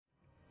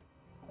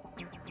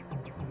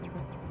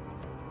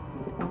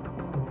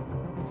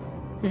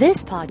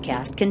This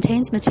podcast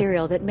contains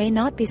material that may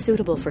not be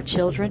suitable for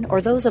children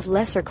or those of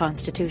lesser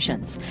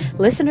constitutions.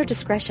 Listener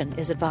discretion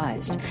is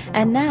advised.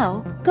 And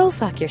now, go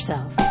fuck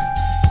yourself.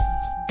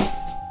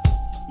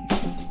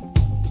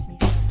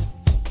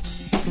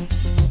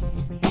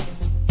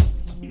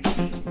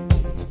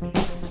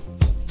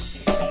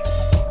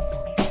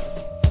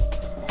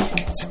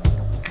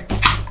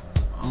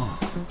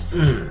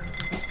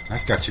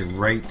 That got you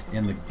right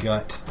in the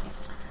gut.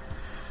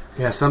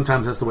 Yeah,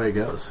 sometimes that's the way it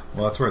goes.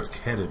 Well, that's where it's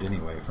headed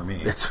anyway for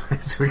me.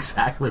 It's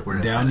exactly where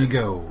it's Down headed. you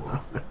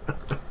go.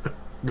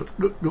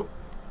 Go.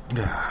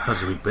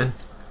 How's the week been?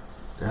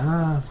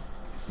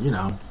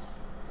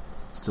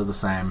 Still the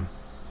same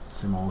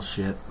old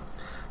shit.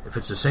 If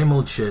it's the same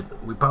old shit,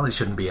 we probably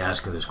shouldn't be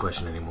asking this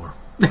question anymore.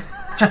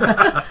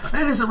 It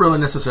isn't really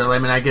necessarily. I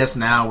mean, I guess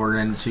now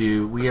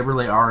we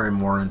really are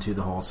more into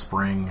the whole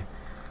spring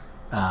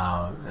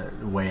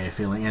way of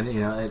feeling, and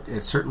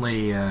it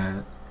certainly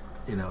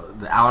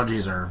the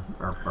allergies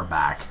are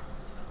back.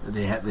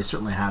 They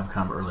certainly have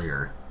come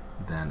earlier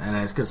than, and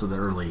it's because of the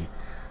early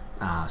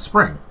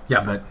spring.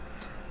 Yeah, but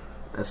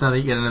that's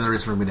yet another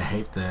reason for me to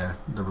hate the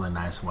really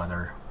nice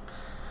weather.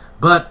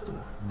 But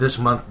this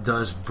month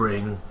does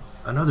bring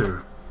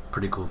another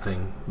pretty cool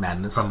thing,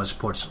 madness from the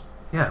sports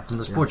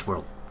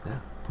world. Yeah,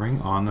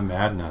 bring on the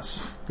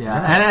madness.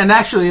 Yeah. And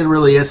actually, it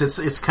really is.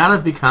 It's kind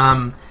of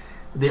become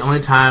the only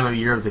time of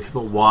year that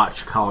people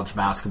watch college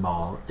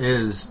basketball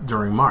is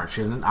during March,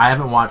 isn't it? I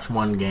haven't watched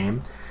one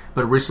game,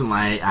 but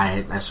recently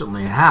I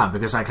certainly have,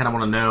 because I kind of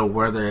want to know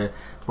where the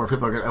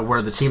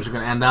teams are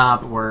going to end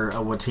up,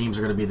 what teams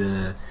are going to be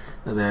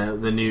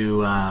the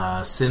new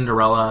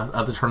Cinderella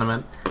of the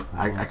tournament.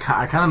 I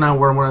kind of know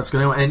where it's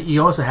going to, and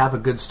you also have a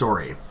good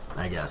story,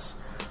 I guess.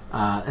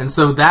 And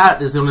so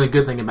that is the only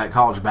good thing about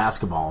college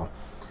basketball,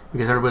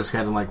 because everybody's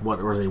kind of like, what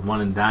are they, one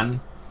and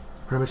done?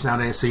 Pretty much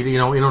nowadays, so you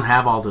don't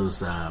have all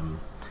those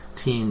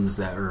teams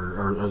that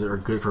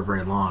are good for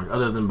very long,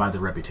 other than by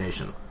the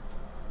reputation.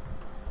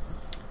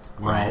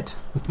 Well, right?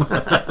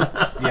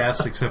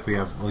 Yes, except we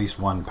have at least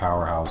one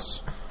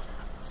powerhouse,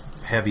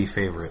 heavy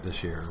favorite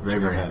this year. Which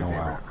Very heavy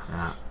favorite.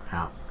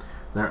 Yeah.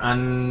 They're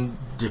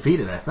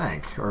undefeated, I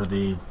think, or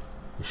they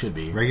should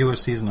be regular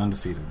season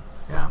undefeated.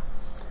 Yeah,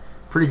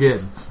 pretty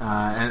good.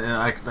 And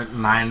like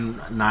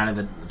nine of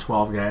the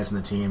 12 guys in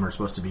the team are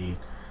supposed to be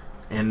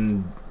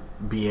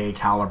NBA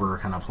caliber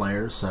kind of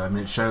players. So I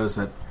mean, it shows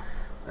that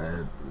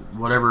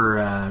whatever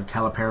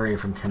Calipari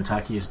from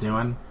Kentucky is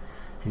doing,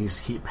 he needs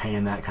to keep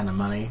paying that kind of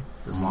money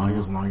as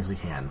long as he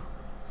can.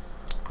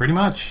 Pretty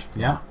much,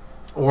 yeah.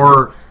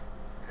 Or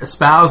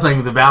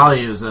espousing the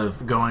values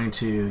of going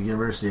to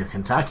University of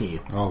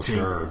Kentucky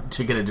to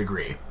get a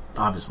degree,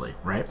 obviously,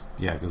 right?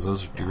 Yeah, because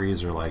those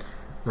degrees are like,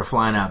 they're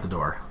flying out the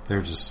door.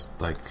 They're just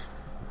like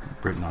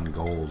written on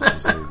gold,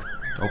 because they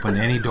open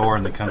any door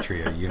in the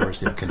country, a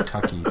University of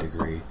Kentucky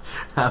degree.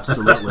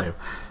 Absolutely.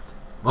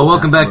 Well,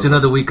 welcome back to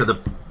another week of the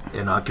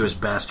Innocuous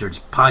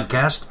Bastards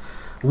podcast.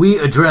 We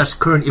address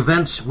current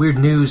events, weird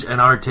news, and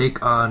our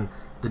take on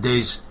the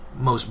day's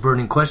most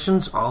burning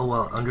questions, all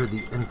while under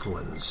the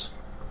influence.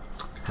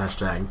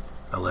 Hashtag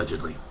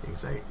allegedly.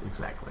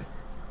 Exactly.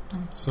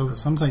 So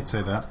some might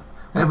say that.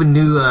 I have a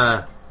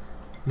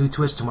new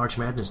twist to March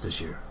Madness this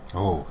year.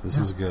 Oh, this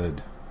is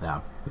good.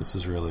 Yeah. This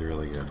is really,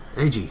 really good.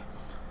 AG.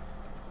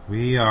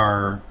 We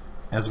are,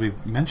 as we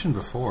mentioned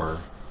before,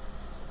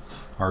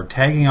 are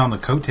tagging on the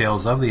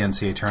coattails of the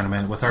NCAA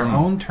tournament with our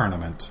own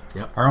tournament.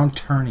 Yep. Our own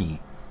tourney.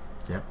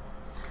 Yep.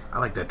 I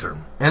like that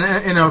term.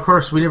 And of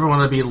course, we never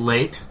want to be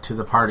late to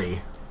the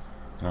party.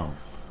 Oh.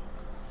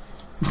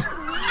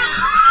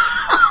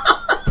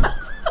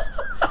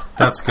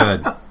 That's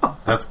good.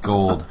 That's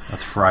gold.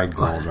 That's fried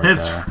gold right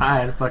That's there.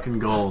 fried fucking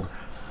gold.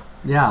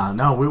 Yeah,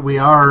 no, we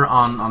are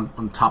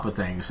on top of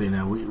things.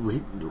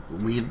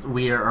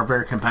 We are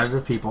very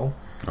competitive people.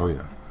 Oh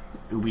yeah.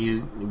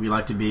 We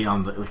like to be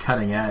on the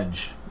cutting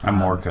edge. I'm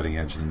more cutting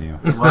edge than you.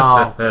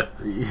 Well,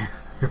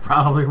 you're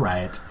probably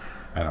right.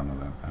 I don't know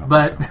that.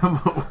 But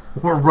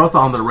we're both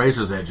on the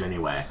razor's edge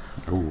anyway.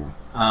 Ooh.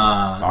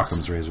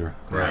 Occam's razor.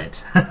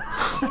 Right.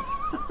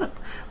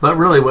 But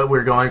really, what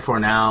we're going for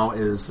now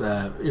is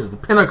the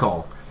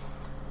pinnacle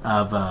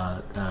of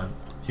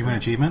human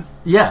achievement.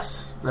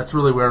 Yes, that's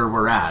really where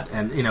we're at,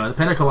 and the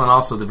pinnacle, and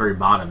also the very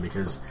bottom,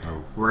 because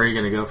where are you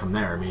going to go from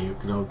there? I mean, you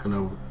can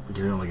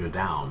only go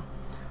down,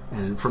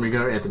 and from you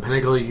go at the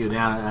pinnacle, you go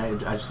down.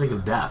 I just think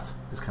of death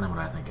is kind of what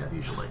I think of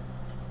usually.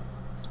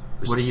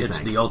 What do you think?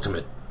 It's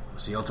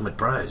the ultimate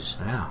prize.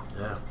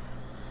 Yeah.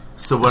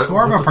 So what? It's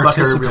more of a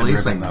participant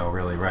ribbon, though,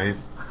 really, right?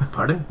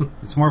 Pardon?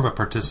 It's more of a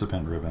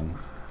participant ribbon,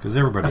 because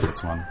everybody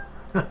gets one.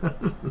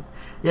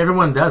 Yeah,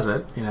 everyone does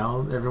it.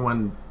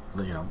 Everyone.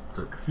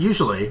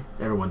 Usually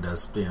everyone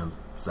does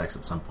sex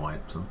at some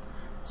point, some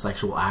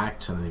sexual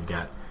act, and then you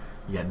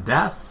got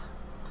death,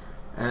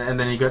 and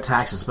then you got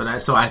taxes. But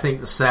I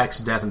think sex,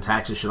 death, and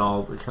taxes should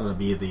all kind of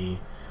be the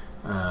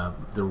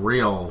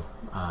real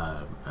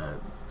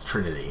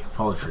Trinity,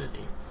 Holy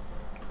Trinity.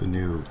 The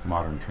new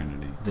modern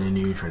Trinity. The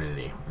new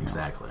Trinity,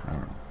 exactly. I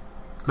don't know.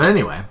 But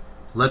anyway,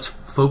 let's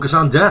focus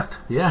on death.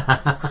 Yeah.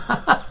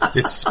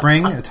 It's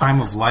spring, a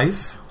time of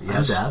life.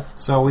 Yes. Death.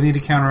 So we need to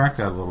counteract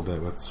that a little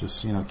bit with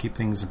just, keep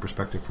things in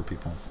perspective for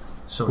people.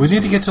 So we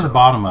need to get to the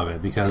bottom of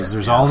it because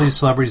there's all these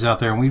celebrities out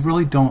there, and we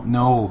really don't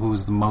know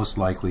who's the most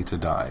likely to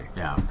die.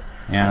 Yeah.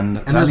 And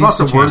there's lots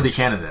of worthy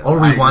candidates.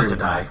 Or we want to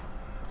die.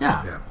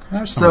 Yeah.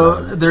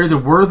 So they're either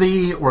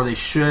worthy, or they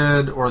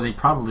should, or they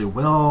probably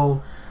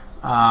will,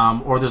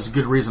 or there's a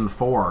good reason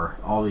for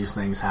all these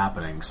things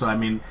happening. So, I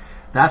mean,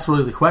 that's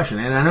really the question.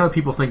 And I know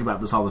people think about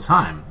this all the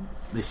time.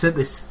 They sit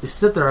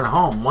there at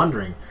home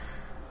wondering,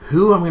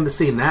 who I'm going to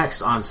see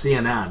next on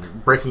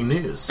CNN, breaking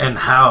news. And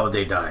how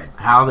they died.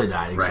 How they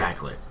died,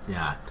 exactly. Right.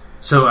 Yeah.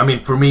 So, I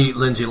mean, for me,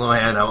 Lindsay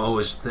Lohan, I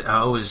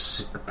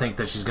always think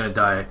that she's going to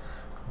die,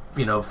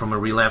 from a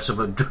relapse of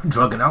a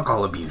drug and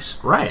alcohol abuse.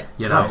 Right.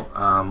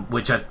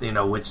 Which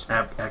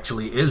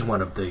actually is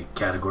one of the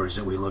categories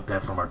that we looked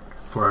at for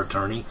our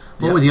tourney.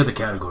 What were the other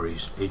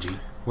categories, AG?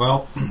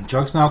 Well,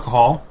 drugs and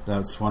alcohol,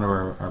 that's one of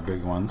our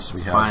big ones.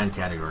 It's a fine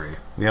category.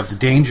 We have the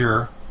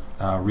danger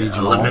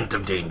regional. Element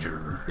of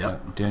danger.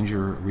 Danger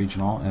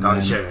regional. And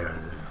then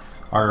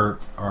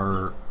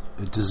our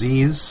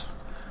disease.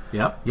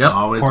 Yep.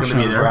 Always going to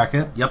be there.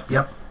 Bracket.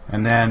 Yep.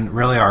 And then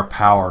really our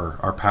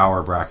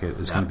power bracket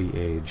is going to be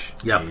age.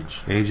 Yep.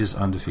 Age is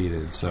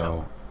undefeated.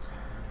 So,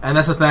 and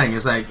that's the thing.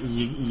 It's like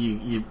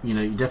you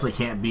definitely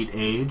can't beat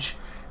age,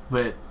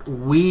 but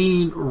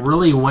we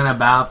really went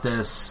about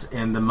this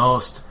in the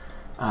most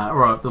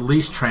or the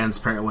least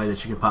transparent way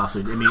that you could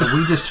possibly. I mean,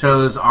 we just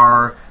chose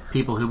our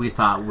people who we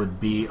thought would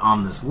be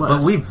on this list.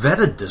 But we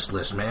vetted this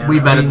list, man. We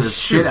vetted the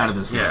shit out of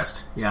this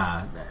list.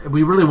 Yeah,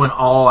 we really went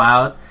all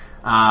out.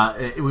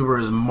 We were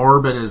as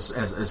morbid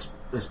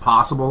as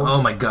possible.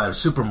 Oh my god,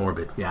 super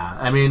morbid. Yeah,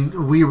 I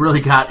mean, we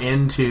really got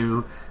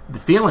into the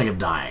feeling of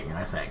dying,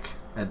 I think,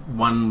 at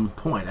one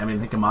point. I mean, I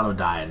think Amato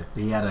died.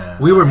 He had a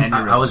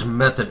aneurysm. I was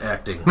method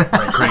acting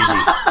like crazy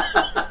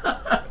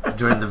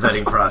during the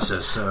vetting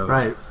process. So.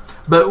 Right.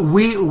 But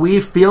we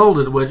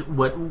fielded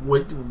what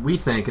we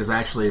think is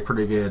actually a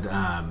pretty good...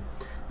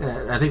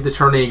 I think the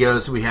tourney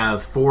goes, we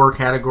have 4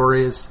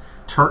 categories,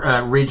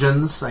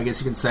 regions, I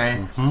guess you can say.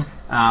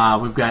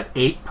 Mm-hmm. We've got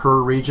 8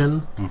 per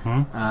region.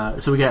 Mm-hmm.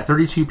 So we got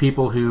 32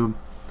 people who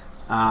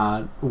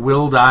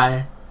will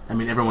die. I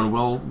mean, everyone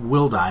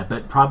will die,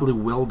 but probably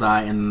will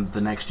die in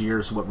the next year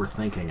is what we're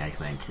thinking, I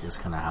think, is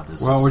kind of how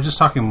this is. Well, we're just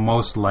talking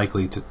most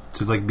likely to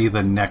like be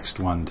the next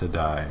one to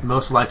die.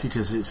 Most likely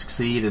to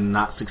succeed and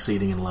not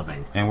succeeding in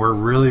living. And we're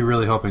really,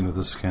 really hoping that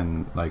this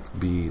can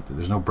be...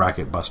 There's no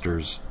bracket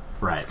busters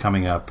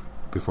coming up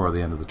before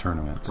the end of the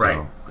tournament. So.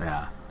 Right,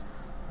 yeah.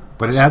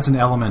 But it adds an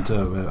element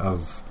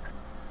of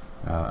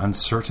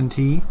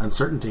uncertainty.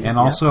 And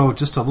also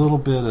just a little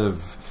bit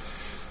of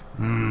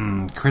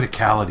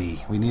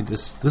criticality. We need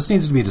this. This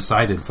needs to be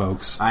decided,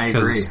 folks. I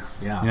agree.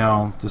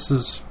 Yeah. This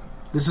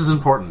is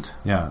important.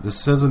 Yeah, this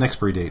says an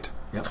expiry date.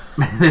 Yep.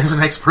 There's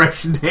an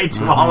expiration date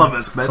to all of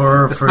us, but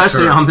especially for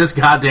sure. on this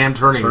goddamn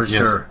tourney. For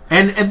sure.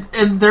 And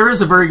there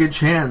is a very good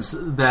chance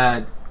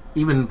that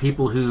even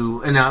people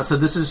who so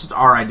this is just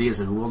our ideas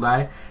of who will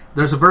die.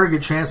 There's a very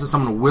good chance that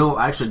someone will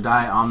actually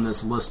die on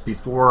this list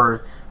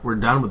before we're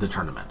done with the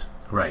tournament.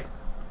 Right.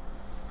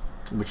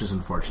 Which is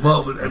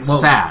unfortunate. It's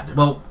sad.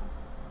 Well,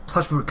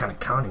 plus we were kind of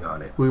counting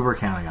on it. We were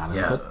counting on it.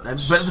 Yeah. But at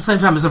the same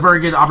time, it's a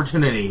very good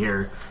opportunity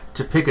here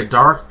to pick a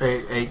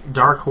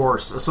dark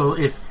horse. So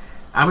if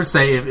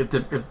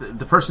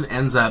the person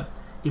ends up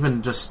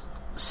even just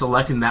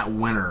selecting that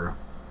winner,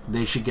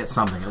 they should get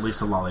something, at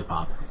least a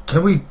lollipop.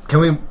 Can we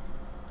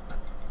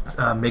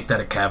make that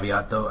a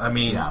caveat, though? I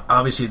mean,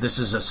 obviously, this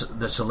is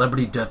the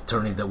celebrity death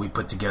tourney that we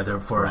put together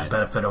for the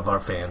benefit of our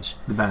fans.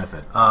 The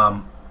benefit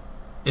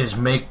is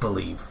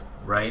make-believe,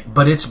 right?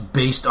 But it's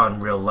based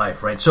on real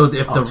life, right? So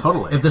if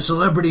the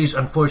celebrities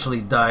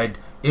unfortunately died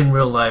in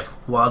real life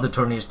while the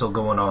tourney is still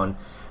going on,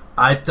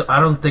 I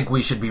don't think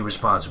we should be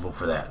responsible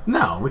for that.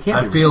 No, we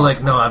can't. I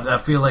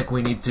feel like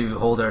we need to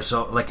hold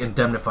ourselves,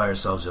 indemnify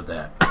ourselves of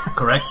that.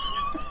 Correct?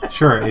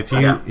 Sure.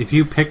 If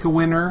you pick a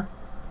winner.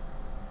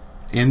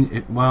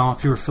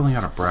 If you were filling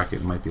out a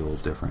bracket, it might be a little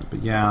different.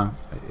 But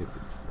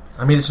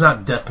I mean, it's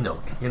not Death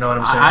Note. You know what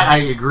I'm saying? I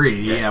agree.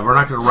 Yeah, we're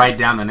not going to write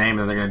down the name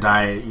and they're going to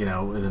die,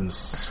 within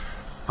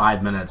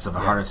 5 minutes of a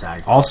heart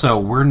attack. Also,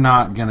 we're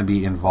not going to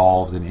be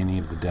involved in any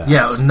of the deaths.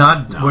 Yeah,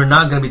 we're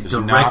not going to be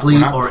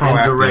directly or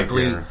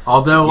indirectly. Here.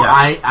 Although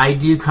I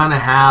do kind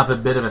of have a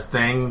bit of a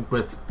thing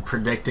with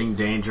predicting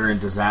danger and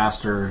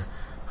disaster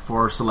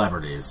for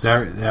celebrities.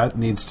 That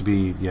needs to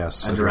be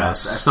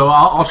addressed. So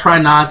I'll try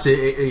not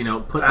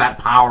to put that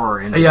power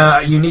into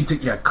this. You need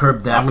to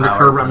curb that. I'm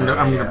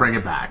going to bring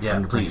it back.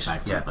 Yeah, please.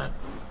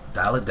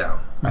 Dial it down.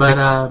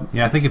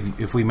 I think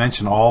if we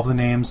mention all of the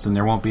names, then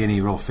there won't be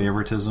any real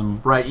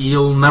favoritism. Right,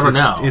 you'll never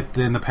know.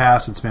 In the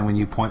past, it's been when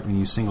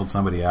you singled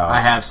somebody out. I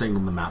have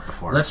singled them out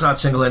before. Let's not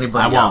single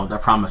anybody out. I won't. I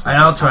promise. And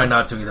I'll try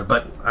not to either.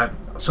 But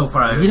so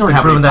far, you don't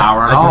have any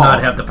power. I do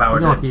not have the power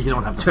you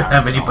don't have the power to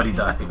have anybody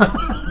die.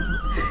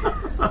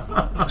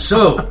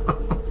 So,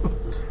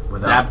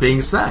 that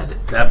being said,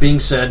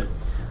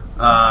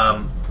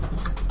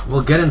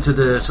 We'll get into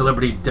the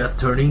celebrity death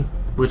tourney,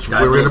 which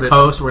we're going to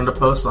post. We're going to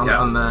post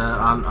on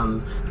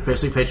the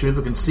Facebook page so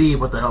people can see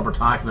what the hell we're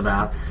talking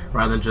about,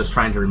 rather than just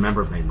trying to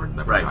remember everything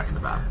that we're talking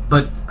about.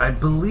 But I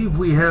believe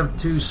we have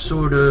to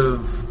sort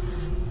of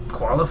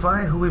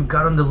qualify who we've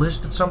got on the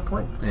list at some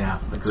point. Yeah,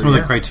 agreed. Some of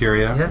the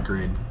criteria. Yeah.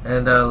 Agreed.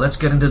 And let's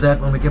get into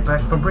that when we get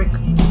back from break.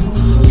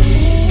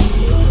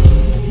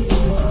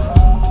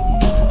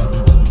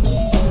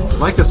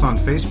 Like us on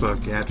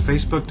Facebook at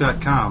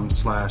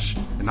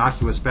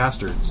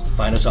facebook.com/innocuousbastards.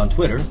 Find us on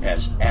Twitter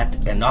as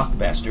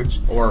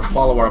 @InnocuBastards. Or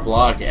follow our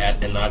blog at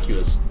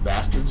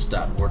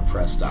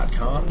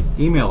innocuousbastards.wordpress.com.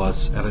 Email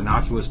us at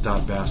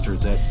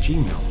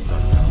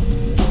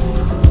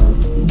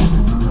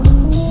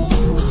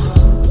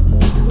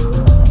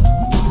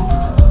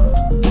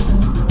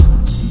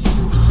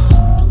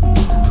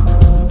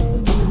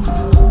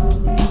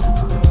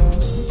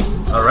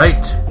All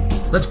right,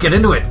 let's get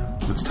into it.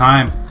 It's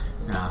time.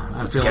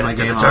 I'm feeling my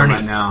game on tourney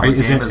right now.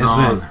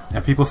 Are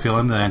people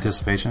feeling the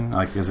anticipation?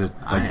 Like, is it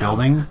like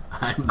building?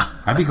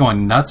 I'd be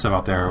going nuts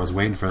out there. I was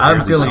waiting for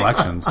these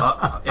selections.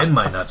 In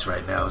my nuts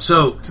right now.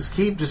 So just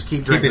keep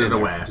drinking it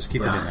away. Just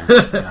keep it in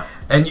there. Yeah.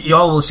 And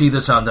y'all will see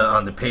this on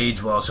the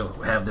page. We'll also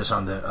have this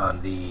on the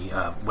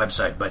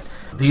website. But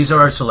these are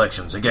our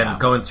selections. Again,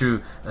 going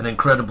through an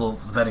incredible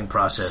vetting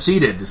process.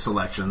 Seeded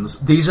selections.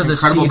 These are the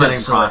incredible seeded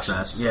vetting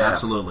process. Yeah,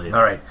 absolutely.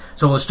 All right.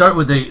 So we'll start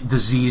with the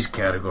disease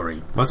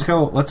category. Let's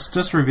go. Let's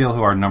just reveal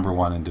who our number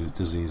one in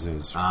disease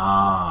is.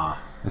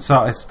 It's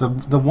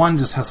the one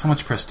just has so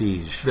much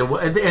prestige.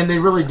 And they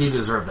really do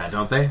deserve that,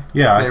 don't they?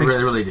 Yeah, they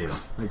really do.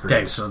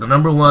 Okay, so the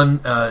number one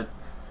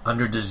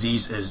under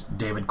disease is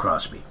David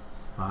Crosby.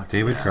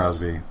 David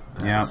Crosby.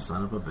 That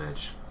son of a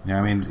bitch.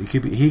 Yeah, I mean,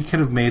 he could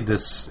have made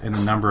this in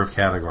a number of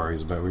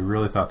categories, but we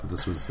really thought that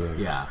this was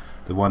the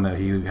one that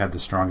he had the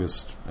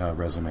strongest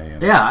resume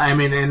in. Yeah, I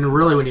mean, and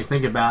really when you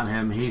think about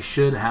him, he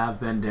should have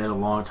been dead a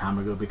long time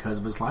ago because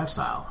of his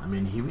lifestyle. I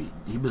mean,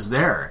 he was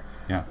there.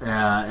 Yeah.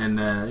 And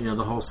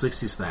the whole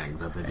 60s thing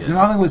that they did.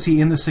 Not only was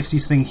he in the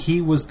 60s thing, he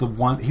was the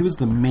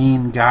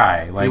main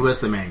guy. Like, he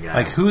was the main guy.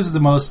 Like, who's the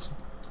most...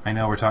 I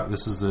know we're talking...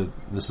 This is the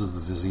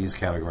disease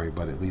category,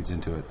 but it leads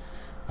into it.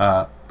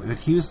 But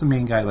he was the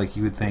main guy. Like,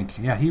 you would think,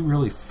 yeah, he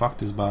really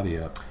fucked his body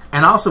up.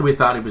 And also, we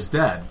thought he was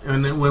dead.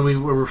 And then when we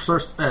were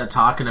first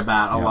talking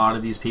about a lot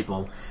of these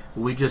people,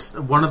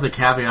 one of the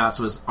caveats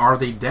was, are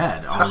they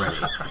dead already?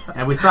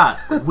 And we thought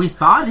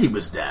he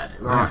was dead,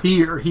 or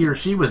he or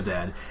she was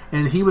dead,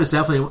 and he was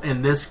definitely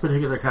in this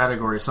particular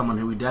category someone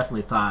who we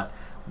definitely thought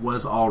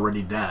was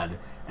already dead.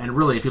 And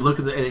really, if you look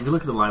at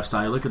the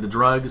lifestyle, you look at the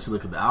drugs, you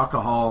look at the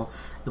alcohol,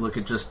 you look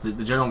at just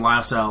the general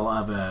lifestyle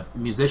of a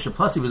musician.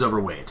 Plus, he was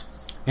overweight.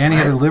 And he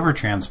had a liver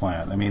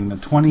transplant. I mean,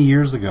 20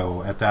 years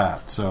ago at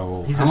that.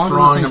 So he's a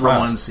strong number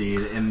one seed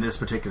in this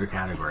particular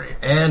category.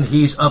 And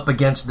he's up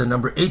against the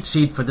number 8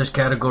 seed for this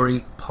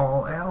category,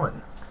 Paul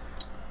Allen.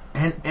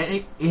 And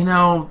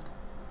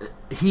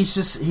he's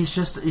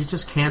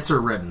just cancer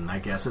ridden. I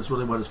guess that's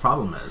really what his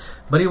problem is.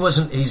 But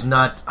he's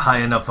not high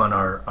enough on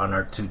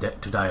our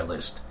to die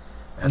list.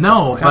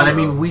 No, but I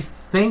mean, we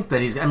think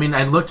that he's. I mean,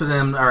 I looked at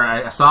him, or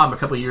I saw him a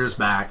couple of years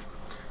back.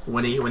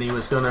 When he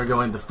was going to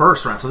go in the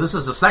first round. So this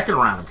is the second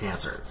round of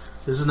cancer.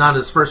 This is not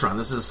his first round.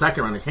 This is the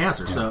second round of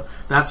cancer. Yeah. So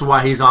that's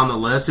why he's on the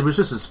list. It was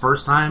just his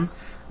first time.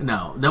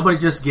 No, nobody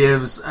just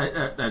gives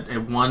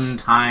a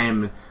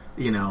one-time,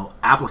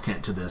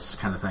 applicant to this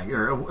kind of thing.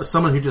 Or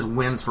someone who just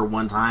wins for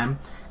one time,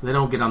 they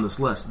don't get on this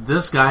list.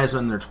 This guy's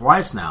been there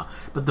twice now.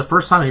 But the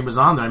first time he was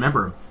on there, I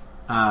remember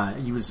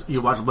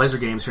you watch Blazer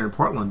games here in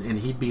Portland, and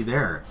he'd be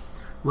there.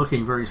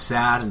 Looking very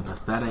sad and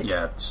pathetic.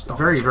 Yeah,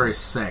 very, very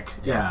sick.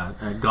 Yeah,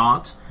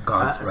 gaunt.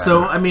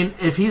 So I mean,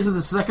 if he's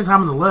the second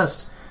time on the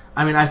list,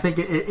 I mean, I think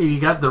you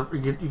got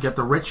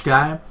the rich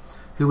guy,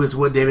 who was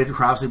what David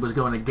Crosby was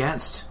going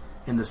against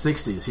in the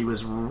 '60s. He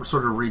was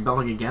sort of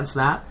rebelling against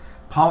that.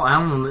 Paul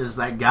Allen is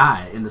that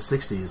guy in the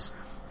 '60s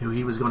who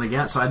he was going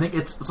against. So I think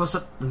it's just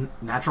a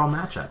natural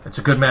matchup. It's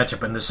a good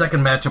matchup. And the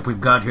second matchup we've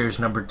got here is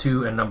number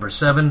 2 and number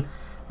 7,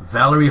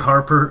 Valerie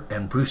Harper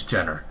and Bruce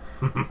Jenner.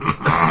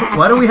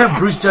 Why do we have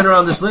Bruce Jenner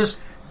on this list?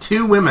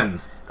 2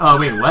 women. Oh,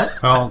 wait,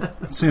 what? Well,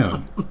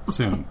 soon.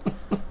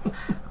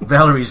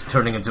 Valerie's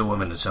turning into a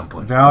woman at some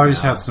point.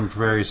 Valerie's had some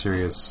very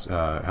serious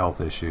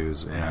health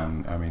issues,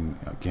 and I mean,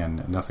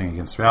 again, nothing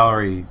against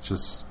Valerie.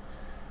 Just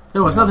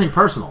no, it's nothing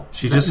personal.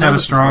 She just had a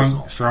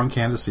strong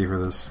candidacy for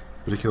this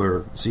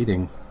particular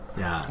seating.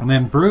 Yeah, and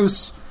then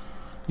Bruce.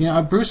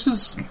 Bruce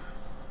is,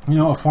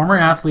 a former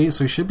athlete,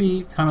 so he should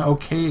be kind of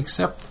okay,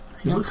 except.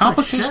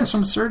 Complications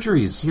from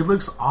surgeries. He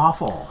looks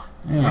awful.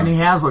 Yeah. And he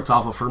has looked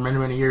awful for many,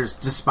 many years,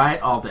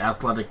 despite all the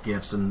athletic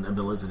gifts and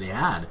abilities that he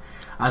had.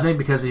 I think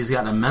because he's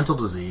got a mental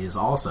disease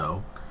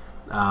also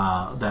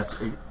that's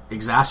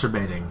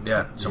exacerbating.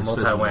 Yeah, it's a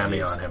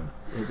multi-whammy on him.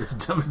 It's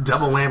a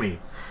double whammy.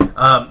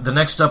 The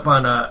next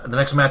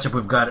matchup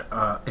we've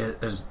got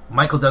is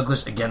Michael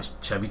Douglas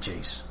against Chevy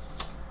Chase.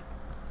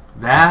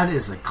 That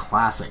is a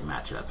classic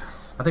matchup.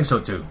 I think so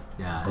too.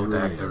 Yeah, both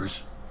really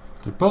actors.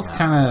 They're both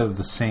kind of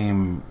the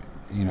same,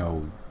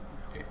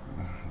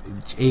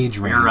 age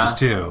range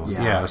too.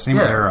 Yeah, same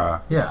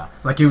era. Yeah,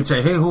 like you would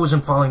say, hey, who was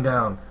in Falling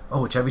Down?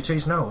 Oh, Chevy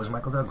Chase? No, it was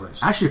Michael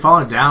Douglas. Actually,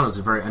 Falling Down is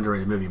a very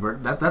underrated movie,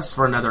 but that's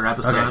for another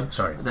episode. Okay,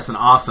 sorry. That's an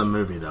awesome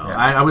movie, though. Yeah.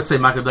 I would say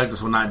Michael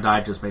Douglas will not die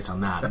just based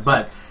on that.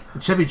 But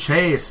Chevy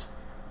Chase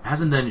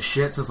hasn't done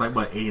shit since, like,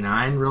 what,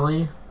 89,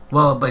 really?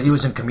 Well, but he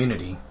was in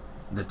Community,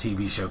 the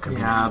TV show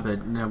Community. Yeah,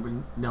 but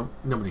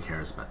nobody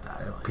cares about that.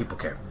 Really. People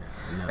care.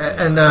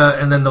 Yeah,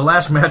 And then the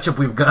last matchup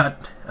we've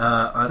got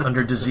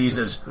under Disease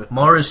is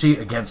Morrissey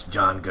against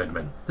John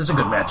Goodman. This is a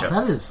good matchup.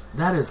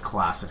 That is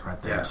classic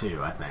right there,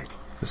 too, I think.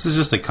 This is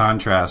just a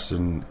contrast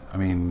in,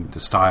 the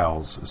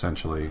styles,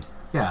 essentially.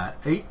 Yeah,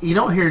 you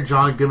don't hear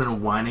John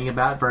Goodman whining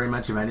about very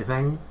much of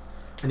anything,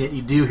 and yet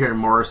you do hear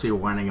Morrissey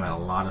whining about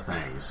a lot of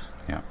things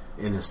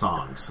in his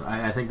songs.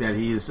 I think that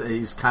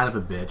he's kind of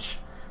a bitch.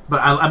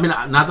 But,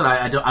 not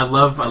that I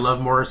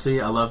love Morrissey,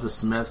 I love the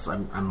Smiths,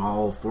 I'm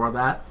all for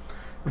that.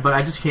 But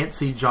I just can't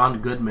see John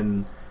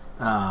Goodman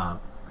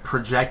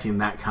projecting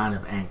that kind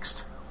of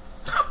angst.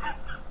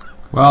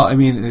 Well,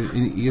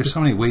 there's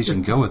so many ways you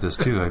can go with this,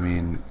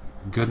 too.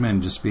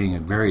 Goodman just being a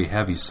very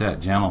heavy-set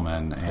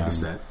gentleman.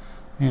 And,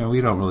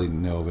 we don't really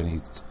know of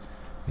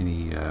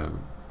any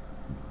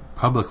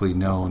publicly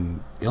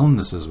known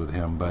illnesses with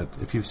him, but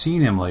if you've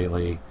seen him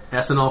lately...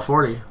 SNL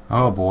 40.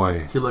 Oh,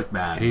 boy. He looked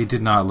bad. He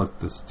did not look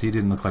he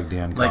didn't look like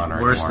Dan Connor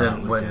anymore. Worse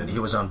than when he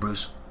was on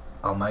Bruce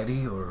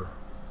Almighty, or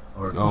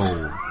Oh.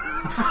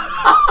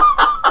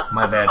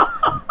 My bad.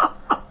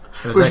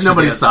 Which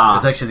nobody saw. It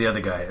was actually the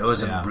other guy. It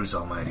wasn't Bruce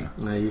Almighty.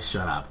 No, you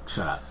shut up.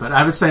 But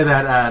I would say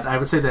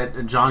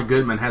that John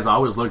Goodman has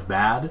always looked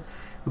bad,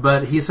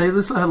 but he says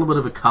this had a little bit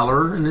of a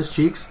color in his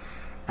cheeks.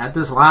 At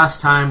this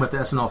last time with the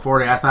SNL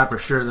 40, I thought for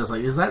sure that's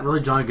like, is that really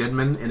John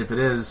Goodman? And if it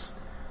is,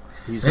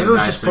 he's maybe it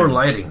was just poor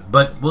lighting,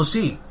 but we'll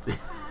see.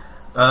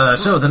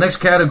 So the next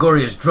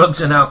category is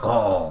drugs and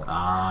alcohol.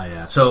 Ah,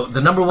 yes. So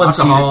the number one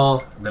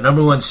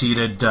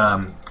seeded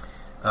contestant,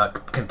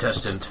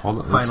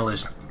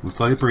 finalist. Let's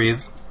let it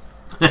breathe.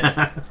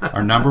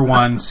 Our number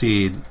one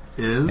seed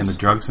in the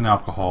drugs and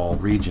alcohol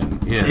region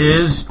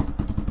is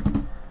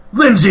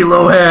Lindsay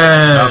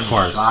Lohan. Of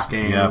course.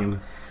 Shocking. Yep.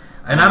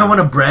 And I don't want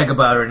to brag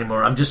about her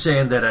anymore. I'm just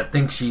saying that I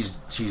think she's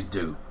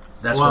due.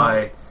 That's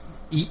why.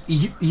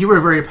 You were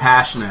very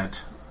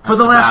passionate for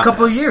the last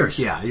couple of years.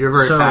 Yeah, you're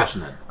very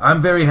passionate.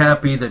 I'm very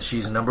happy that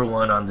she's number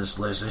one on this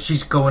list, and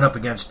she's going up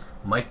against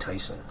Mike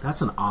Tyson.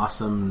 That's an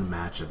awesome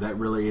matchup. That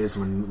really is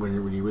when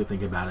you really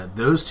think about it.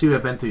 Those two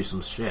have been through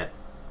some shit.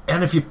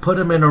 And if you put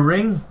them in a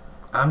ring,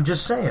 I'm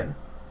just saying.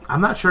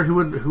 I'm not sure who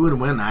would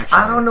win. Actually,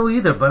 I don't know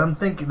either. But I'm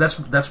thinking that's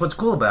what's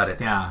cool about it.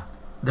 Yeah.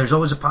 There's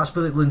always a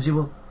possibility that Lindsay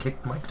will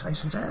kick Mike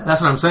Tyson's ass.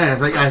 That's what I'm saying.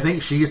 It's like, I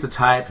think she's the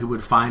type who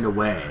would find a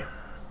way.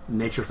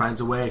 Nature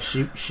finds a way.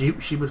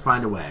 She would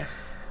find a way.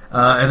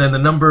 And then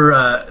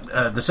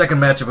the second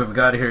matchup we've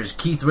got here is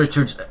Keith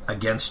Richards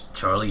against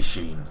Charlie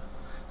Sheen.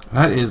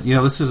 That is,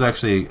 this is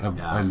actually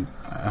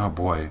oh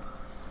boy,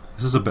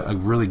 this is a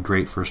really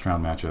great first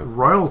round matchup.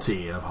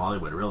 Royalty of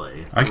Hollywood,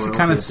 really. I could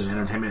kind of the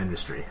entertainment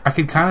industry. I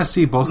could kind of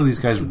see both of these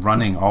guys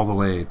running all the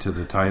way to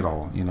the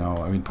title.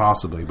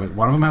 Possibly, but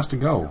one of them has to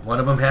go. One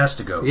of them has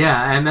to go.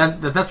 Yeah, and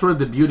that's really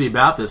the beauty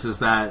about this is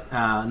that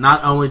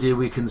not only do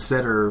we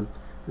consider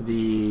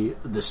the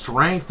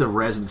strength of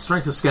resume, the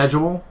strength of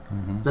schedule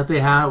that they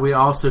have, we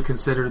also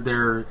consider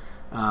their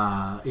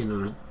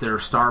their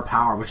star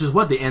power, which is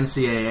what the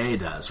NCAA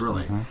does,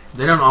 really.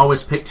 They don't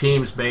always pick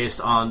teams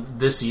based on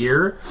this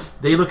year.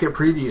 They look at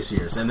previous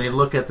years, and they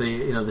look at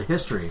the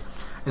history.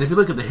 And if you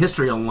look at the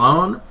history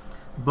alone,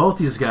 both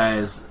these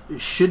guys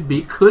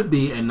could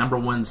be a number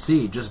one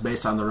seed just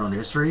based on their own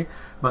history,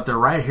 but they're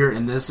right here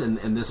in this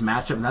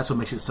matchup, and that's what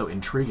makes it so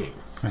intriguing.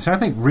 So I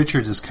think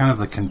Richards is kind of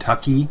the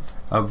Kentucky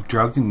of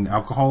drug and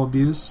alcohol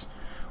abuse,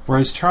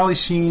 whereas Charlie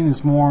Sheen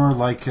is more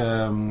like,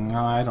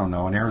 I don't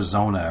know, in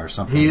Arizona or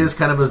something. He is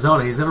kind of a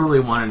zona. He's never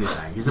really won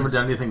anything. He's never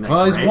done anything that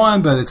great. He's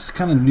won, but it's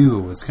kind of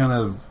new. It's kind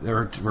of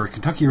where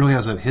Kentucky really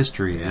has a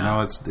history.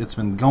 Yeah. It's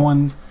been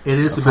going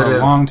for a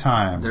long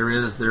time. There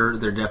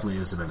definitely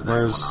is a bit of that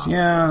Whereas, going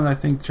on. I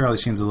think Charlie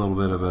Sheen's a little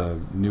bit of a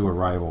new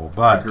arrival.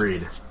 But,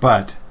 agreed.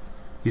 But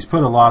he's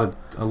put a lot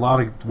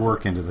of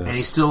work into this. And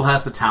he still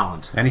has the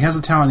talent. And he has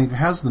the talent. He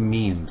has the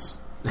means,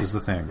 is the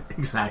thing.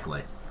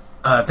 Exactly.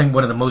 I think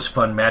one of the most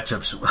fun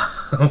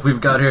matchups we've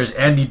got here is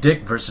Andy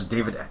Dick versus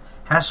David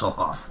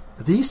Hasselhoff.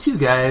 These two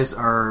guys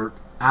are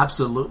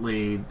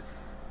absolutely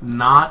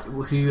not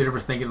who you'd ever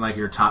think in like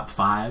your top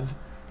five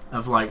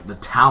of like the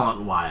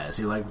talent wise.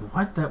 You're like,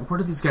 what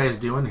are these guys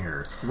doing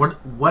here?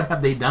 What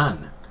have they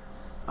done?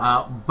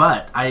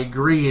 But I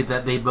agree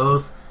that they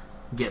both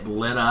get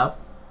lit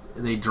up.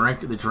 They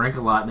drink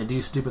a lot and they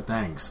do stupid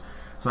things.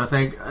 So I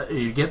think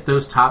you get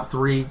those top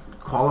three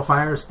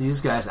qualifiers, these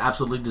guys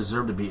absolutely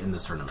deserve to be in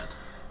this tournament.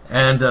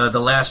 And the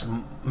last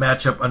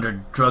matchup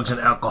under drugs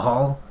and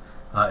alcohol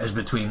is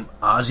between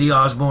Ozzy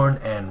Osbourne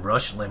and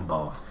Rush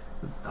Limbaugh.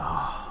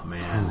 Oh,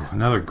 man. Ooh,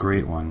 another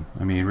great one.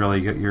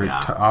 Really, you got your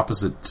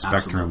opposite spectrums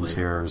absolutely.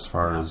 here as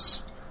far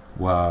as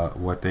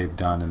what they've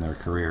done in their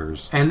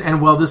careers.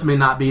 And while this may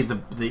not be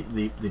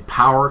the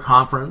power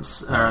conference,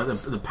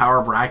 the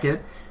power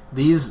bracket,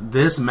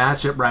 this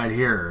matchup right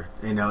here,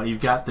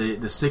 you've got the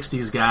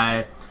 60s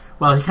guy.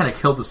 Well, he kind of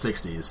killed the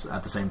 60s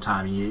at the same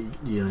time. You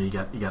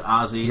got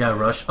Ozzy. Yeah,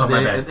 Rush. Oh,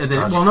 my bad. And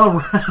then,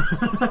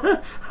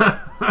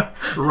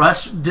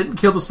 Rush didn't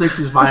kill the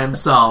 60s by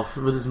himself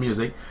with his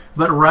music,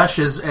 but Rush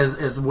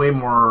is way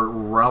more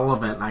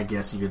relevant, I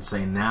guess you could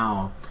say,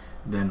 now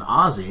than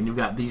Ozzy. And you've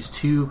got these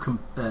two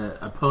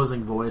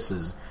opposing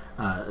voices,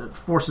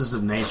 forces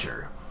of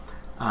nature.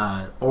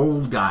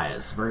 Old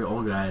guys, very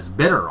old guys.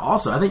 Bitter,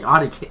 also. I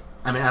don't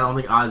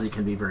think Ozzy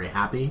can be very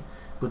happy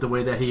with the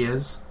way that he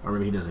is, or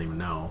maybe he doesn't even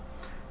know.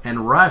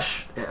 And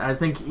Rush, I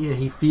think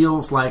he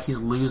feels like he's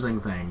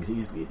losing things.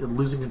 He's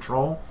losing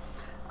control.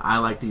 I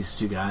like these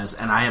two guys,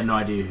 and I have no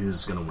idea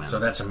who's going to win. So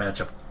that's a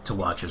matchup to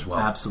watch as well.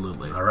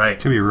 Absolutely. All right.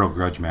 Could be a real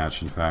grudge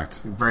match, in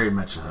fact. Very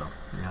much so.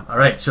 Yeah. All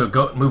right, so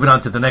moving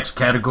on to the next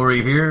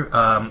category here.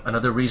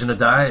 Another reason to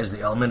die is the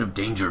element of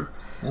danger.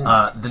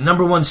 The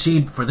number one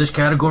seed for this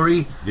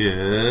category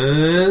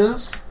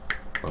is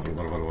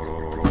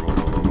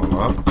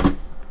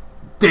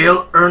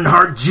Dale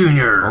Earnhardt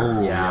Jr.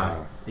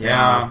 Oh,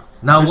 yeah.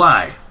 Now,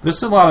 why?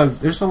 There's a lot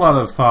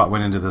of thought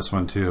went into this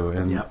one too,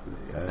 and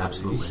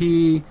absolutely.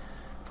 He,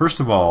 first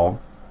of all,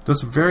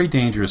 does a very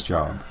dangerous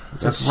job.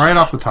 That's right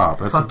off the top.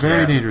 That's a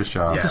very dangerous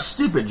job. It's a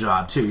stupid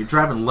job too. You're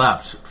driving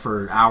left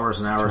for hours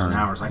and hours and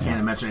hours. I can't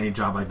imagine any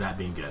job like that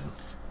being good.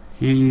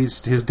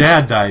 His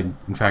dad died,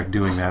 in fact,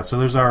 doing that. So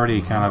there's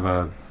already kind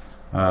of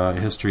a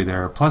history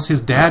there. Plus,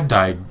 his dad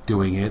died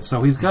doing it,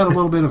 so he's got a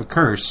little bit of a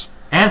curse.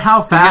 And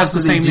how fast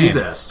does he do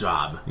this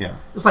job? Yeah,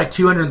 it's like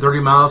 230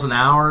 miles an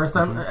hour.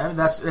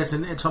 That's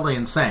totally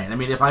insane. I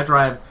mean, if I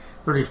drive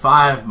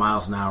 35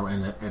 miles an hour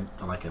in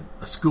like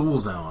a school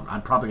zone,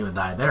 I'm probably going to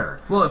die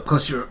there. Well,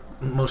 plus you're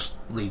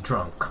mostly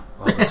drunk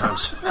all the time,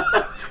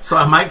 so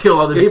I might kill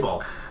other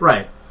people.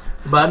 Right.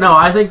 But no,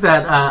 I think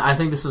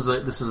this is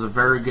a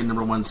very good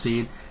number one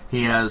seed.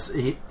 He has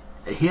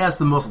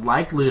the most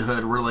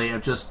likelihood, really,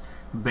 of just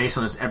based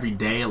on his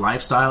everyday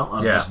lifestyle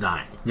of just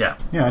dying. Yeah,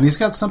 and he's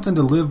got something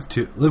to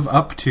live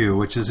up to,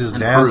 which is his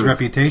dad's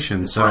reputation.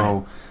 That's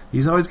so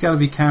he's always got to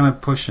be kind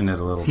of pushing it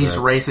a little bit. He's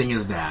racing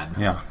his dad.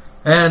 Yeah,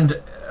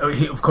 and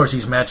of course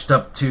he's matched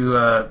up to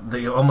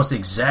the almost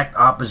exact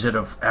opposite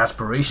of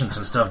aspirations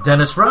and stuff,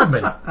 Dennis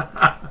Rodman.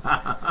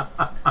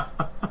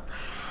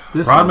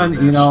 Rodman,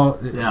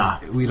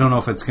 we don't know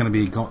if it's going to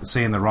be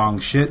saying the wrong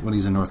shit when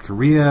he's in North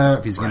Korea,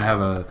 if he's going to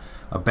have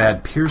a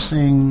bad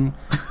piercing,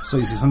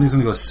 so something's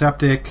going to go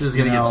septic. He's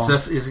going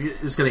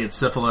to get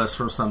syphilis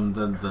from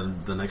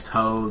the next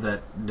hoe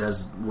that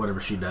does whatever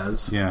she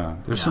does. Yeah,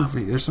 there's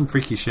some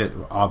freaky shit,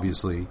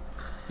 obviously.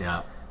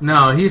 Yeah,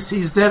 no,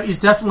 he's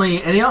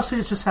definitely, and he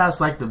also just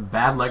has like the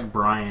bad luck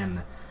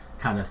Brian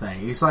kind of thing.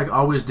 He's like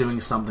always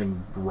doing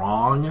something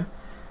wrong.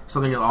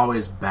 Something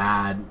always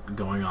bad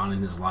going on in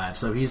his life.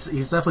 So he's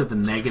definitely the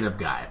negative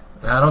guy.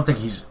 I don't think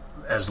he's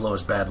as low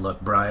as bad luck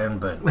Brian,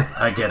 but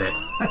I get it.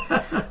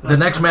 The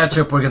next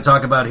matchup we're going to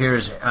talk about here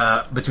is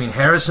between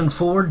Harrison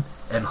Ford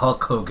and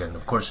Hulk Hogan.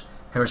 Of course,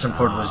 Harrison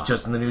Ford was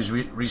just in the news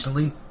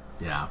recently.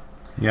 Yeah.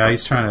 Yeah,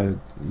 he's trying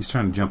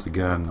to jump the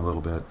gun a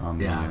little bit on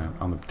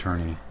the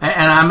tourney.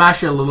 And I'm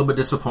actually a little bit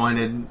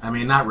disappointed. I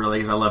mean, not really,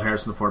 because I love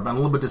Harrison Ford, but I'm a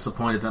little bit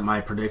disappointed that my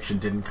prediction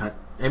didn't cut.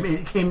 I mean,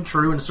 it came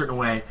true in a certain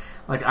way.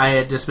 Like, I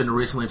had just been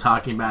recently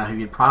talking about how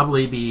he'd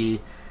probably be,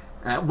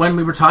 when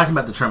we were talking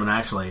about the tournament,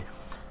 actually,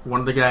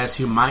 one of the guys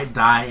who might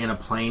die in a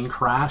plane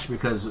crash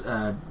because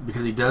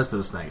he does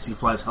those things. He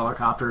flies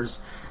helicopters.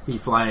 He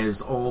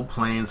flies old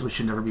planes which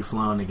should never be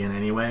flown again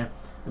anyway.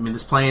 I mean,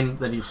 this plane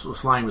that he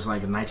was flying was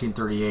like in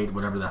 1938,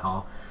 whatever the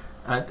hell.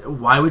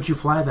 Why would you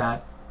fly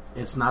that?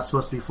 It's not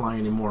supposed to be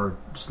flying anymore.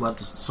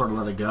 Just sort of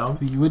let it go.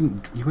 You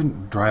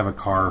wouldn't drive a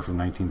car from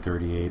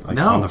 1938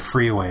 on the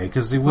freeway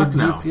because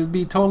it'd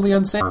be totally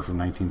unsafe. From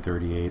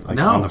 1938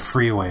 on the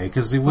freeway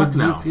because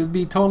it'd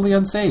be totally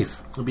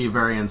unsafe. It would be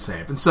very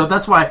unsafe, and so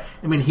that's why.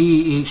 I mean,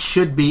 he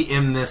should be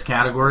in this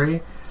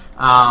category.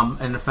 And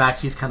in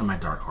fact, he's kind of my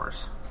dark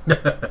horse.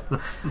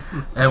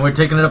 And we're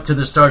taking it up to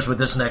the stars with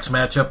this next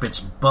matchup. It's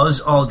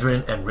Buzz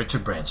Aldrin and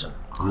Richard Branson.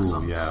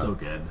 Awesome. Ooh, yeah. So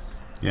good.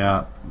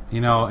 Yeah,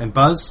 and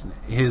Buzz,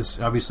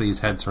 obviously he's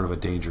had sort of a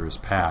dangerous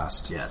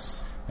past.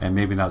 Yes. And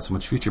maybe not so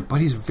much future,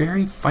 but he's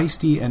very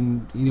feisty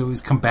and,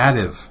 he's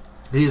combative.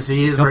 He is.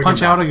 He'll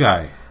punch out a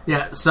guy.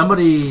 Yeah,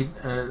 somebody,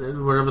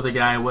 whatever the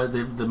guy,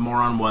 the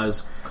moron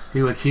was,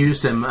 who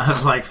accused him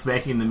of,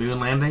 faking the moon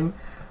landing.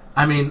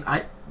 I mean,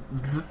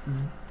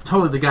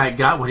 totally the guy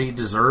got what he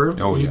deserved.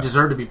 Oh, he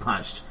deserved to be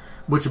punched,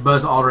 which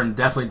Buzz Aldrin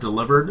definitely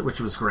delivered, which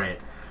was great.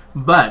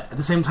 But at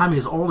the same time, he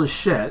was old as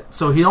shit,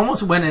 so he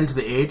almost went into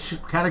the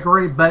age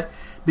category, but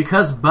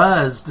because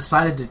Buzz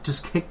decided to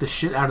just kick the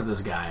shit out of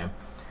this guy,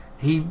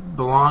 he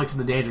belongs in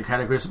the danger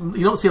category.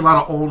 You don't see a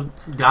lot of old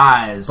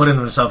guys putting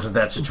themselves in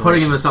that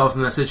situation. With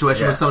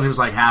someone who's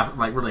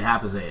really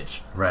half his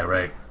age.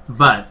 Right.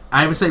 But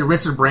I would say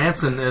Richard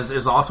Branson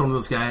is also one of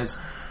those guys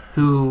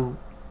who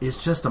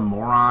is just a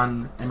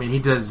moron. I mean, he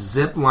does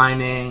zip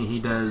lining. He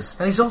does...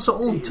 And he's also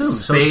old, too.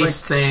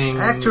 Space things.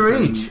 Actor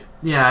age.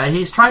 Yeah,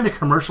 he's trying to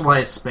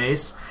commercialize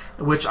space,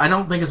 which I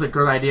don't think is a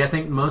good idea. I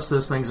think most of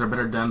those things are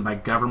better done by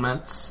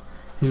governments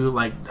who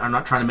are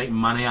not trying to make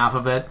money off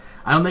of it.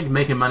 I don't think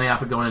making money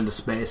off of going into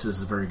space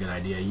is a very good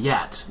idea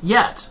yet.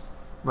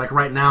 Like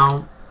right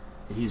now,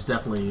 he's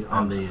definitely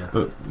on the...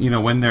 But,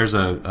 when there's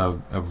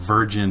a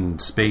Virgin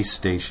space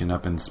station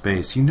up in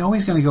space, he's going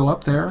to go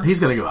up there.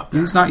 He's going to go up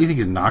there. You think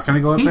he's not going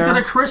to go up there? He's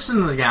going to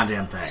christen the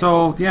goddamn thing.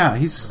 So, yeah,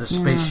 he's... The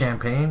space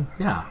champagne?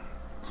 Yeah.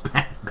 It's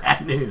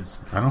bad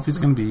news. I don't know if he's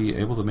going to be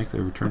able to make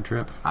the return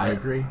trip. I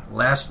agree.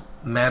 Last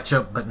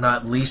matchup, but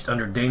not least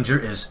under danger,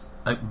 is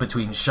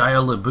between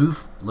Shia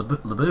LaBeouf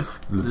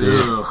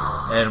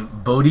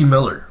and Bodie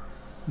Miller.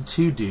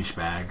 Two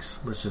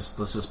douchebags. Let's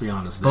just be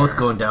honest. Both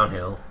going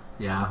downhill.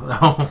 Yeah.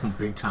 Oh,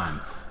 big time.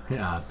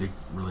 Yeah, big.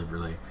 Really,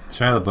 really.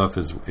 Shia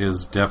LaBeouf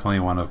is definitely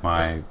one of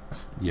my.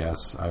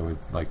 Yes, I would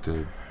like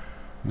to.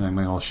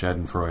 My old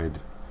Schadenfreude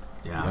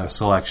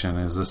selection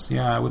is this.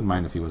 Yeah, I wouldn't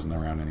mind if he wasn't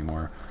around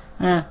anymore.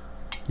 I'm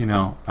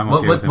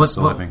okay with him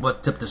still living.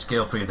 What tipped the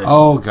scale for you then?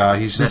 Oh, God,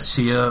 he's just...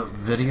 That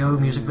Sia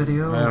music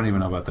video? I don't even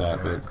know about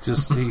that, but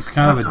just, he's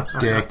kind of a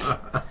dick.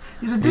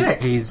 He's a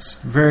dick. He's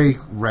very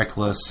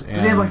reckless. And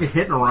did he have a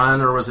hit and run,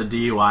 or was it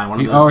DUI? One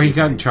of those he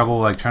got in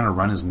trouble trying to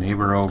run his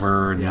neighbor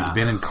over, and he's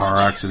been in car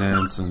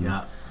accidents, and,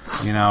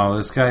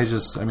 this guy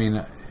just, I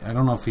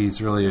don't know if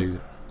he's really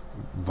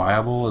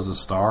viable as a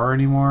star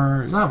anymore.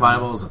 He's not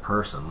viable as a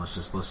person. Let's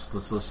just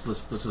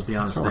be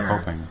honest there. We're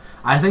hoping.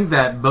 I think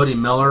that Bodie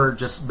Miller,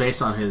 just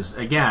based on his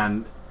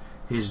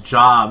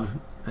job,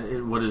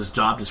 what his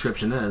job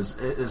description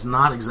is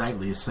not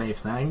exactly a safe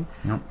thing.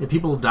 Nope. If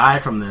people die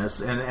from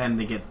this and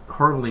they get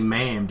horribly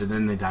maimed and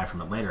then they die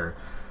from it later,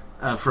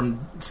 from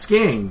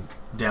skiing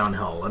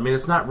downhill.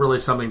 It's not really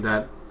something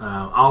that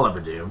I'll ever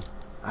do.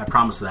 I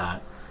promise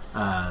that.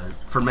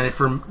 For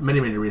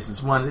many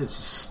reasons. One, it's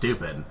just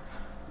stupid.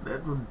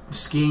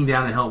 Skiing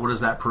down a hill, what does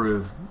that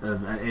prove?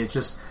 It's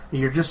just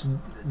you're just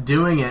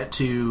doing it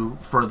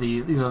for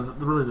the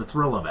really the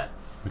thrill of it,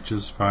 which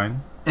is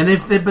fine. And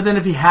but then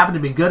if you happen to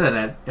be good at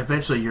it,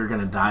 eventually you're going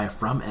to die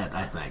from it.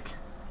 I think,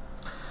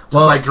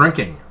 just like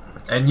drinking.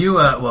 And you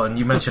and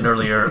you mentioned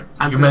earlier,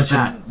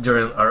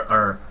 during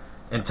our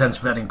intense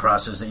vetting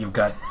process that you've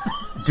got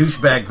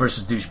douchebag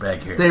versus douchebag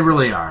here. They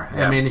really are.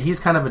 Yeah. He's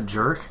kind of a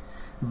jerk.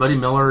 Buddy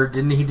Miller,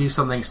 didn't he do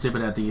something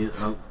stupid at the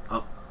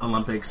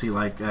Olympics?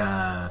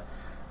 I'm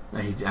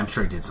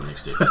sure he did something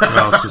stupid.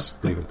 Well, let's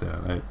just leave it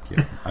at that.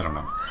 I don't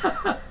know.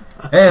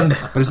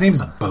 But his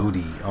name's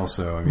Bodie,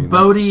 also.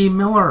 Bodie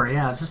Miller.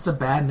 Yeah, it's just a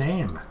bad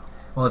name.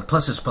 Well,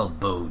 plus it's spelled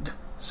Bode,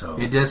 so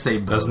it does say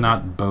Bode. Does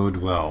not bode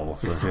well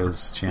for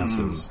his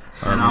chances.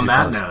 And on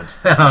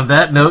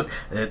that note,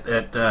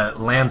 it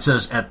lands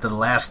us at the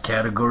last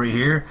category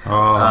here,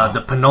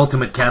 the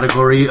penultimate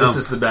category. This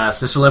is the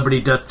best. The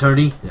celebrity death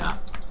tourney. Yeah.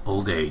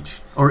 Old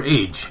age or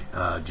age,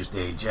 just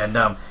age, and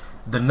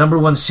the number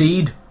one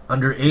seed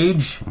under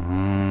age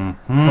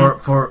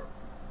for,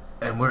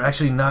 and we're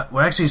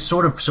actually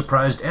sort of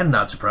surprised and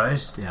not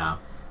surprised. Yeah,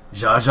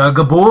 Zsa Zsa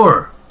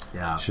Gabor.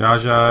 Yeah, Zsa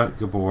Zsa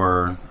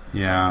Gabor.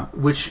 Yeah,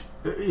 which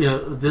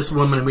this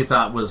woman we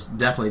thought was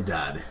definitely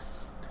dead.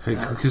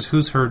 Because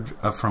who's heard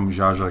from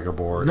Zsa Zsa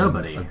Gabor?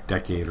 Nobody. In a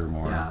decade or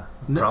more. Yeah.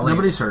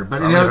 Nobody's heard,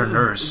 but her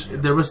nurse.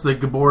 There was the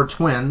Gabor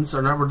twins,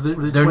 or not? Were they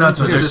they're twins?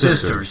 Not. They're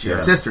sisters. Yeah.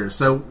 Sisters.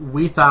 So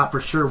we thought for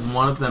sure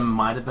one of them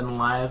might have been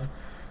alive,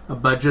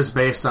 but just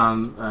based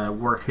on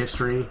work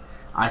history,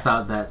 I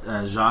thought that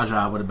Zsa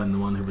Zsa would have been the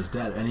one who was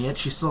dead, and yet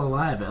she's still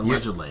alive,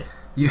 allegedly.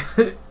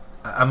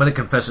 I'm going to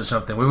confess to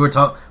something. When we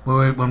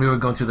were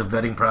going through the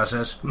vetting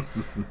process,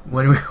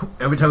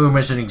 every time we were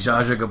mentioning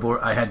Zsa Zsa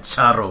Gabor, I had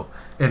Charo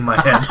in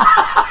my head.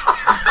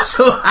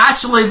 So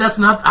actually, that's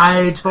not.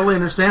 I totally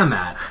understand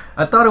that.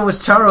 I thought it was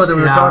Charo that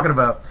we were talking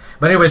about.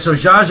 But anyway, so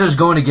Zsa Zsa is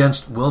going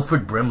against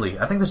Wilfred Brimley.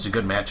 I think this is a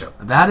good matchup.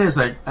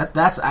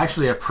 That's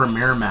actually a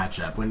premier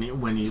matchup when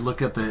you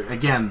look at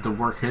the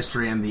work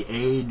history and the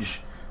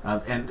age.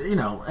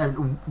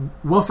 And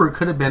Wilfred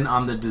could have been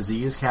on the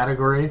disease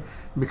category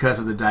because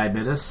of the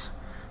diabetes,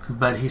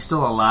 but he's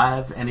still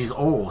alive and he's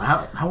old.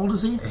 How old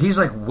is he? He's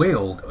like way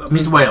old.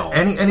 He's way old.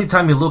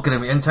 Anytime you look at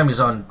him, anytime he's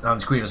on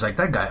screen, it's like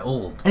that guy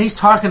old. And he's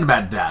talking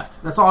about death.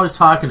 That's all he's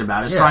talking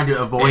about. He's trying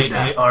to avoid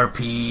death.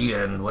 AARP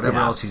and whatever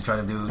else he's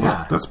trying to do.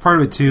 Yeah. That's part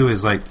of it too.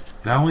 Is like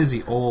not only is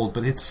he old,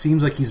 but it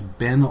seems like he's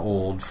been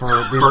old for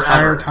the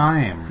entire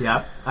time.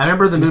 Yeah. I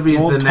remember the movie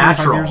The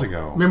Natural. Years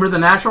ago. Remember The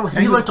Natural?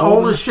 He looked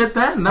old as shit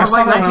then. That was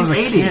like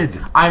 1980.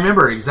 I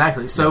remember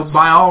exactly. So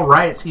by all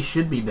rights, he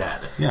should be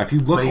dead. Yeah, if you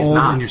look old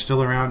and you're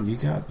still around, you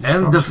got.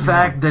 And the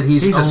fact that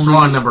he's a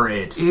strong number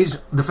 8.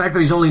 The fact that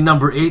he's only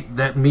number 8,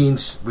 that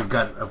means we've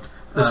got a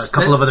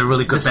couple of other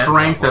really good. The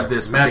strength of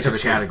this particular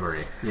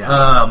category.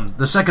 Yeah.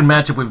 The second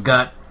matchup we've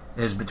got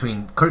is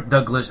between Kirk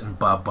Douglas and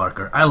Bob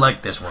Barker. I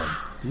like this one.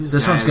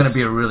 This one's going to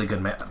be a really good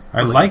match.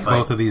 I like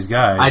both of these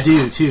guys. I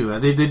do too.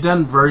 They've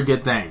done very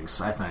good things.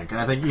 I think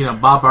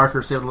Bob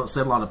Barker saved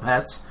a lot of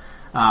pets.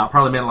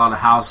 Probably made a lot of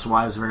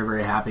housewives very,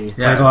 very happy. Yeah.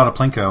 Played a lot of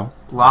Plinko.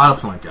 A lot of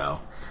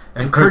Plinko.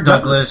 And Kirk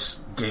Douglas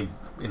gave us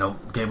He's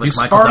Michael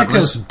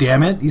Spartacus, Douglas.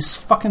 damn it. He's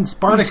fucking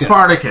Spartacus. He's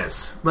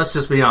Spartacus. Let's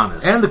just be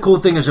honest. And the cool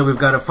thing is that we've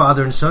got a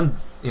father and son,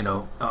 in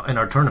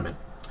our tournament.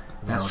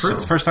 That's true.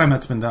 It's the first time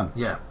that's been done.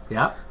 Yeah.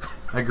 Yeah.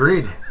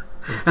 Agreed.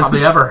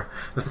 Probably ever.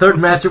 The third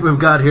matchup we've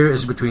got here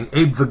is between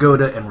Abe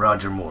Vigoda and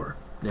Roger Moore.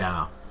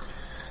 Yeah.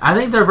 I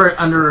think they're very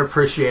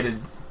underappreciated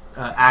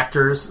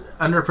actors,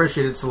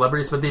 underappreciated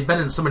celebrities, but they've been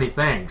in so many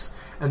things,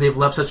 and they've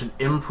left such an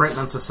imprint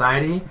on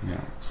society.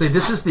 Yeah. See,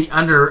 this is the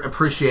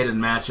underappreciated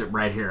matchup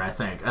right here, I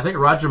think. I think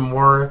Roger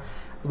Moore,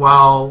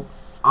 while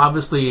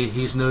obviously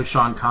he's no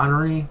Sean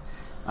Connery,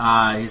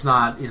 he's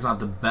not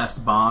the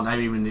best Bond. I've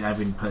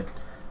even put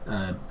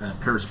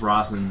Pierce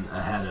Brosnan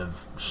ahead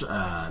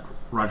of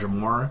Roger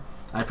Moore.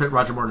 I put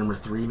Roger Moore number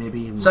 3,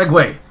 maybe.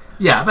 Segue.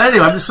 Yeah, but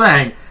anyway, I'm just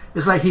saying,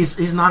 it's like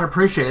he's not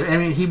appreciated. I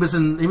mean, he was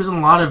in a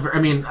lot of. I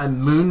mean,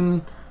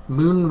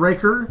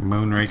 Moonraker.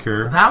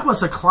 Moonraker. That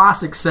was a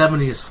classic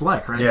 '70s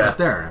flick, right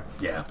there.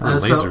 Yeah, there were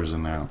lasers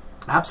in that.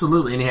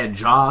 Absolutely, and he had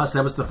Jaws.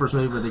 That was the first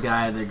movie with the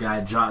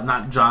guy Jaws,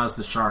 not Jaws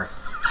the shark,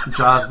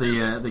 Jaws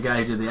the guy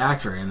who did the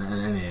actor. And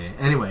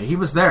anyway, he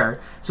was there.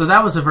 So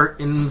that was a very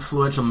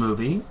influential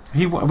movie.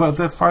 But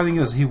the funny thing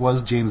is, he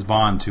was James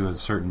Bond to a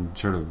certain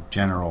sort of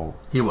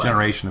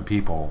generation of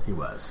people. He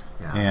was,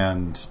 yeah.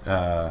 And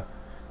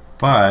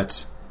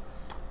but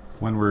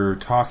when we're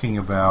talking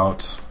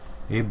about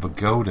Abe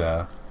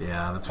Vigoda,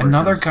 that's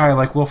another guy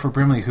like Wilford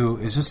Brimley, who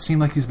it just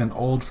seemed like he's been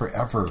old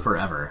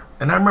forever.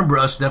 And I remember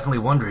us definitely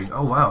wondering,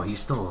 oh wow, he's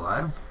still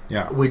alive?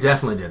 Yeah. We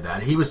definitely did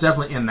that. He was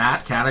definitely in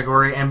that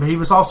category, and he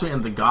was also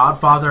in The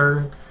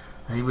Godfather.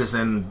 He was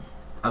in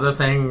other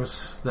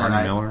things.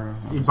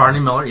 Barney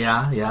Miller,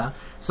 yeah.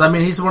 So, I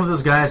mean, he's one of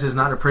those guys who's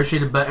not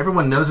appreciated, but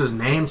everyone knows his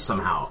name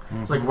somehow.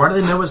 Mm-hmm. It's like, why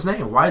do they know his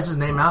name? Why is his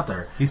name out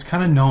there? He's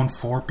kind of known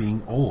for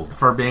being old.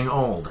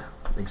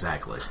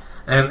 Exactly.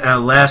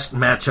 And last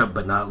matchup,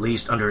 but not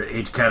least, under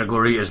age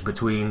category is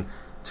between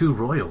two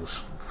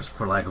royals,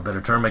 for lack of a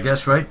better term, I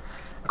guess, right?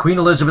 Queen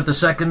Elizabeth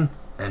II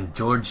and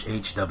George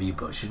H.W.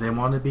 Bush. They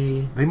want to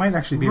be... They might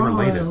actually be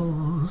related.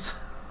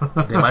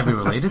 They might be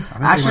related?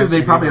 Actually,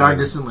 they probably are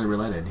distantly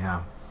related,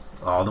 yeah.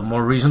 All the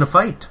more reason to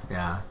fight.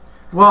 Yeah.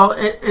 Well,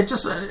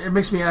 it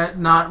makes me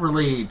not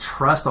really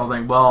trust all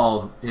things.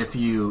 Well, if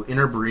you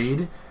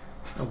interbreed,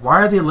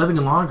 why are they living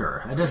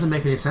longer? That doesn't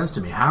make any sense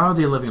to me. How are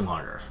they living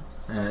longer?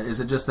 Is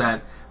it just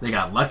that they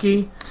got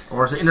lucky,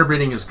 or is it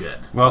interbreeding is good?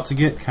 Well, to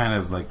get kind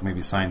of like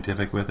maybe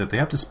scientific with it, they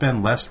have to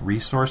spend less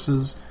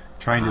resources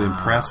trying to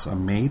impress a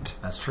mate.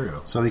 That's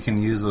true. So they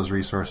can use those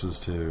resources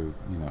to,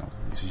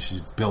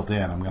 she's built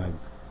in. I'm going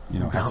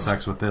to, have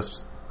sex with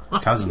this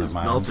cousin of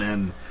mine. Built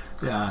in.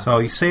 Yeah. So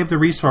you save the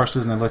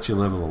resources and they let you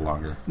live a little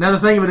longer. Now the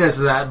thing of it is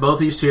that both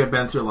these two have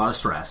been through a lot of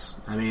stress.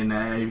 I mean,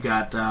 you've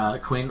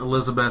got Queen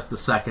Elizabeth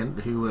II,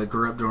 who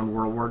grew up during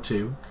World War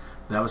II.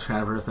 That was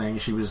kind of her thing.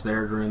 She was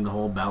there during the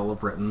whole Battle of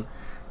Britain.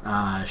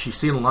 She's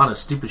seen a lot of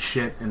stupid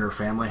shit in her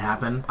family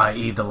happen.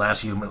 I.e. the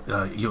last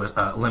U.S.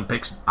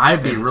 Olympics.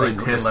 I'd be really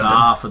pissed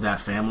off with that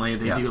family.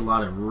 They do a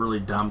lot of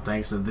really dumb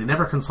things. They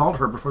never consult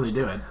her before they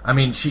do it. I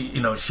mean, she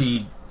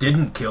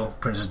didn't kill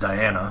Princess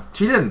Diana.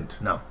 She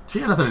didn't. No. She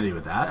had nothing to do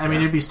with that. I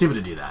mean, it'd be stupid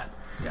to do that.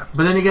 Yeah.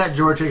 But then you got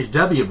George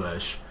H.W.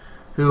 Bush,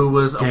 who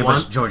was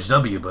George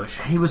W. Bush.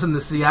 He was in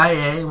the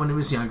CIA when he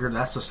was younger.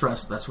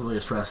 That's really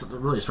a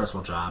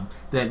stressful job.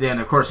 Then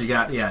of course you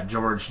got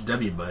George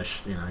W. Bush.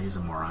 He's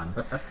a moron.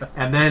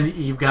 And then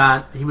he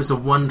was a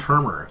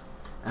one-termer.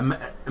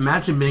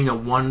 Imagine being a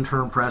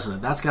one-term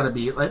president. That's got to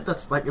be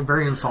that's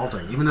very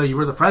insulting. Even though you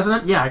were the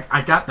president,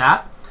 I got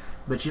that,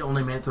 but you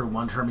only made it through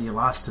one term and you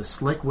lost to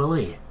Slick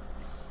Willie.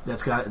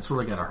 It's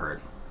really got to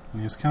hurt.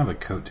 He was kind of a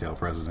coattail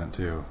president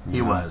too.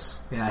 He was.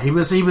 Yeah, he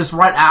was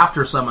right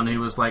after someone who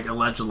was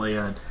allegedly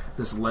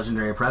this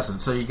legendary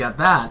president. So you got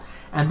that,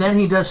 and then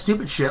he does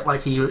stupid shit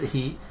like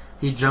he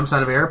jumps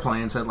out of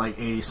airplanes at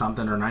 80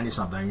 something or 90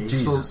 something.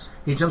 Jesus.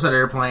 He jumps out of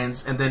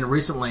airplanes, and then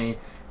recently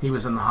he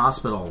was in the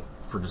hospital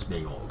for just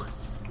being old.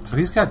 So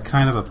he's got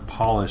kind of a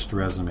polished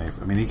resume.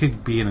 I mean, he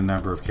could be in a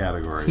number of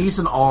categories. He's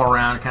an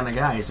all-around kind of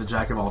guy. He's a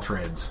jack of all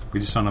trades. We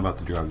just don't know about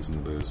the drugs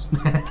and the booze.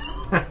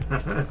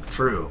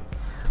 True.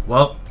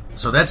 Well,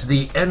 so that's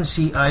the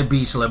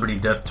NCIB Celebrity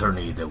Death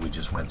Tourney that we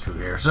just went through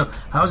here. So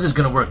how's this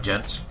going to work,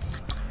 gents?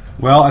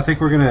 Well, I think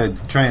we're going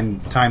to try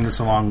and time this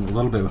along a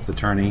little bit with the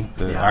tourney,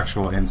 the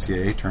actual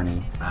NCAA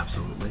tourney.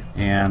 Absolutely.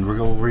 And we're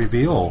going to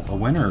reveal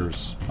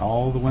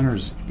all the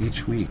winners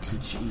each week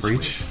for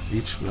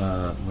each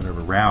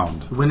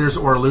round. Winners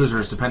or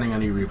losers, depending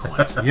on your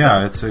viewpoint.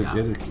 Yeah,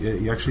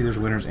 actually there's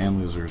winners and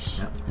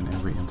losers in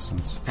every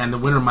instance. And the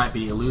winner might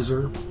be a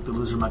loser. The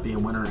loser might be a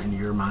winner in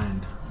your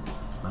mind.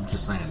 I'm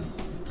just saying.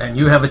 And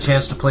you have a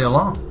chance to play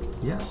along.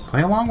 Yes.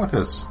 Play along with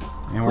us.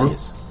 And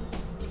please.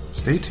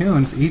 Stay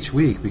tuned each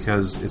week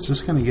because it's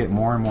just going to get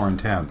more and more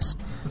intense.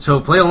 So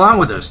play along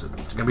with us.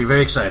 It's going to be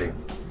very exciting.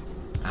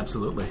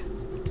 Absolutely.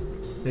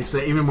 It's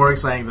even more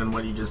exciting than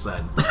what you just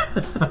said.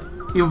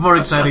 Even more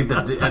exciting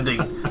than the ending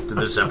to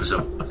this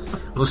episode.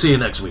 We'll see you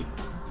next week.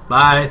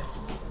 Bye.